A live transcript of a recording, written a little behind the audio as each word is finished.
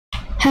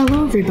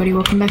Hello everybody,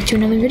 welcome back to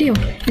another video,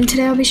 and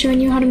today I'll be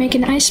showing you how to make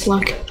an ice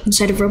block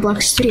inside of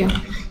Roblox Studio.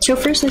 So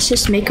first let's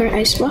just make our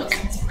ice block.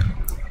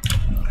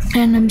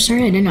 And I'm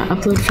sorry I did not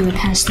upload for the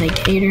past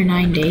like 8 or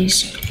 9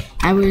 days.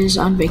 I was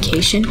on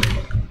vacation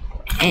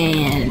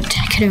and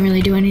I couldn't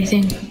really do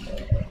anything,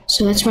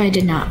 so that's why I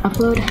did not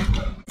upload.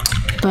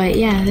 But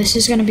yeah, this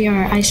is gonna be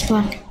our ice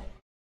block.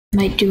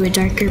 Might do a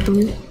darker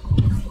blue.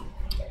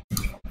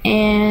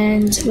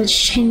 And let's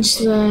change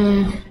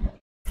the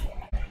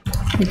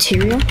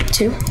material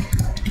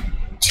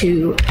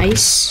to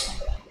ice.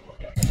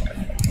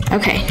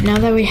 Okay, now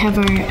that we have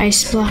our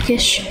ice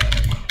blockish,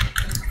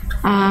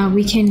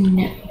 we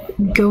can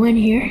go in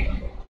here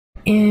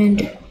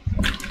and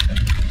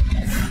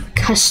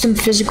custom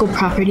physical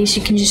properties.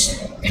 You can just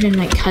put in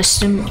like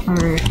custom,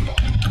 or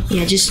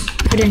yeah, just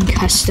put in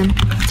custom,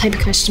 type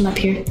custom up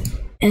here,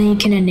 and then you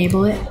can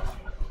enable it.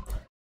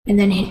 And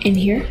then in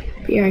here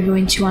we are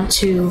going to want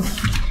to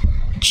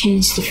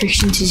change the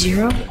friction to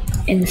 0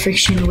 and the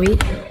friction weight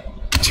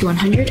to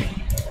 100.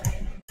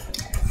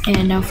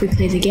 And now if we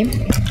play the game,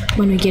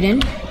 when we get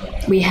in,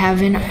 we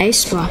have an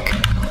ice block.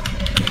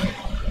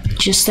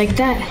 Just like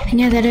that. And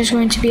yeah, that is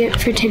going to be it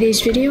for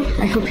today's video.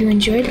 I hope you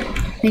enjoyed.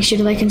 Make sure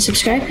to like and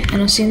subscribe,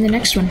 and I'll see you in the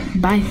next one.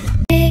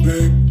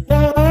 Bye.